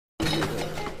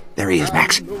There he is,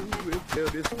 Max.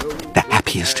 The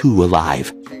happiest who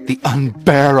alive. The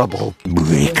unbearable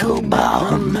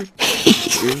Bricklebaum. He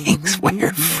thinks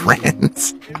we're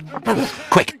friends.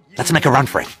 Quick, let's make a run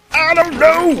for it. I don't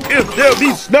know if there'll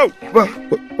be snow. What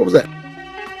was that?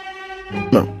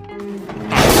 No.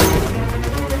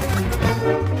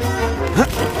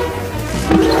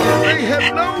 Hey,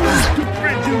 hello, Mr.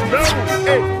 Friend, you know,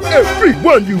 and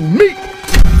everyone you meet.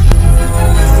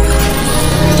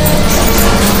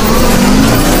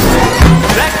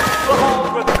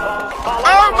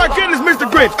 Oh my goodness, Mr.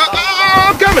 Grinch!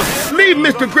 I'm coming! Leave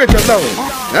Mr. Grinch alone.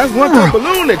 That's one tough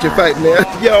balloon that you're fighting there.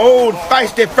 You old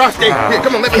feisty frosty. Here,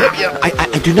 come on, let me help you.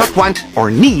 I do not want or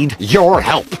need your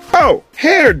help. Oh,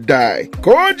 hair dye.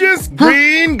 Gorgeous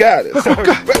green goddess.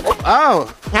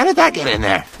 Oh, how did that get in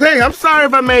there? Hey, I'm sorry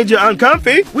if I made you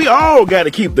uncomfy. We all gotta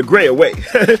keep the gray away.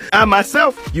 I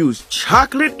myself use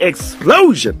chocolate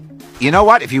explosion. You know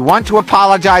what? If you want to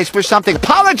apologize for something,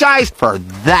 apologize for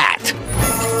that.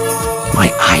 My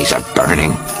eyes are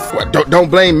burning. What, don't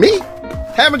blame me.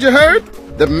 Haven't you heard?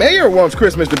 The mayor wants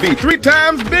Christmas to be 3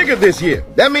 times bigger this year.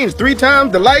 That means 3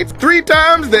 times the lights, 3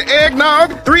 times the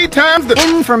eggnog, 3 times the...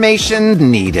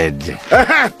 Information needed.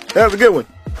 That was a good one.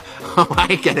 Oh,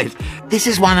 I get it. This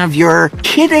is one of your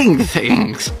kidding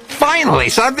things. Finally,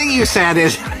 something you said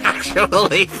is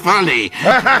actually funny.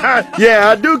 Yeah,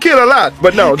 I do kid a lot,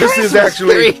 but no, this is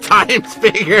actually 3 times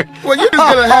bigger. Well, you're just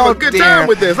gonna have a good time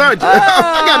with this, aren't you?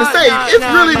 I gotta say, it's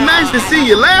really nice to see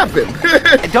you laughing.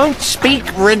 Don't speak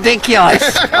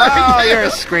ridiculous. Oh, you're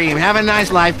a scream. Have a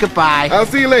nice life. Goodbye. I'll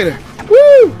see you later.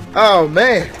 Woo! Oh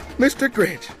man, Mr.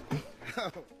 Grinch.